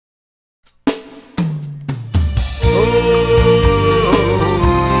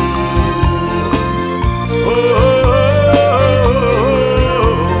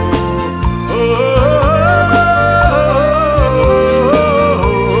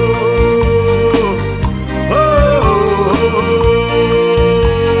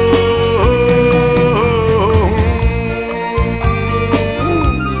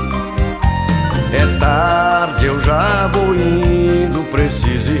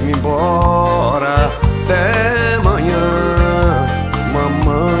embora. Até amanhã.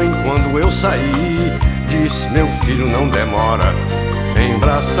 Mamãe, quando eu saí, disse: meu filho, não demora, em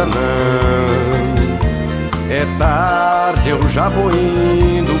Braçanã. É tarde, eu já vou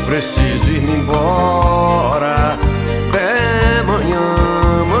indo, preciso ir-me embora. Até amanhã.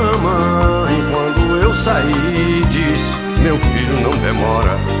 Mamãe, quando eu saí, disse: meu filho, não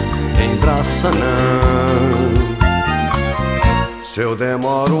demora, em Braçanã. Se eu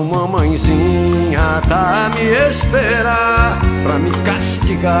demoro, mamãezinha, tá a me esperar pra me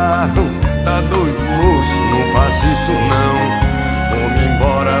castigar. Tá doido, moço, não faz isso não. Vou-me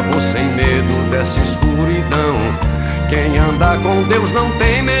embora, vou sem medo dessa escuridão. Quem anda com Deus não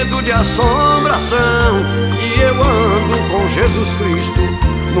tem medo de assombração. E eu ando com Jesus Cristo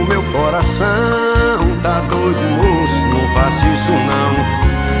no meu coração. Tá doido, moço, não faz isso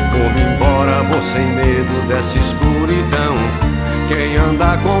não. Vou-me embora, vou sem medo dessa escuridão. Quem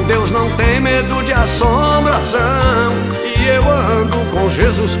anda com Deus não tem medo de assombração. E eu ando com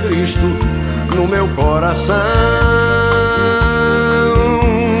Jesus Cristo no meu coração.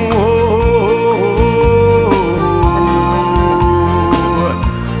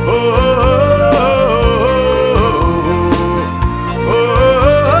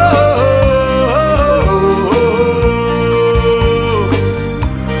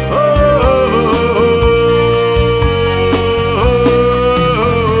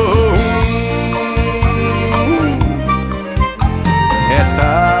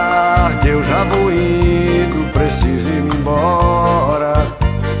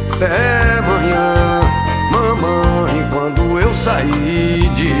 Saí,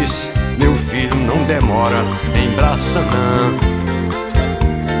 disse: meu filho, não demora, em Braçanã.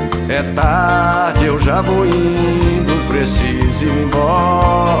 É tarde, eu já vou indo, preciso ir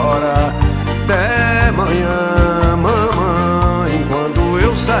embora. Até amanhã, mamãe, quando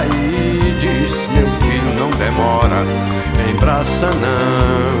eu saí, disse: meu filho, não demora, em Braçanã.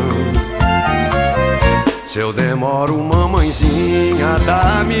 Se eu demoro, mamãezinha,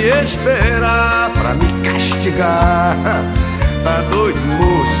 dá a me esperar pra me castigar. Tá doido,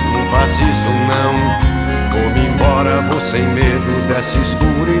 moço, não faz isso não. Vou-me embora, vou sem medo dessa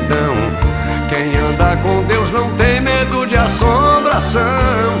escuridão. Quem anda com Deus não tem medo de assombração.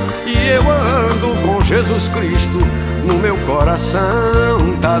 E eu ando com Jesus Cristo no meu coração.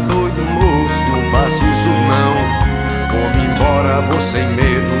 Tá doido, moço, não faz isso não. Vou-me embora, vou sem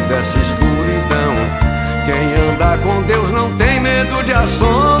medo dessa escuridão. Quem anda com Deus não tem medo de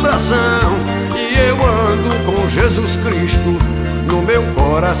assombração. E eu ando com Jesus Cristo no meu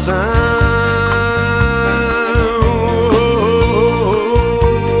coração.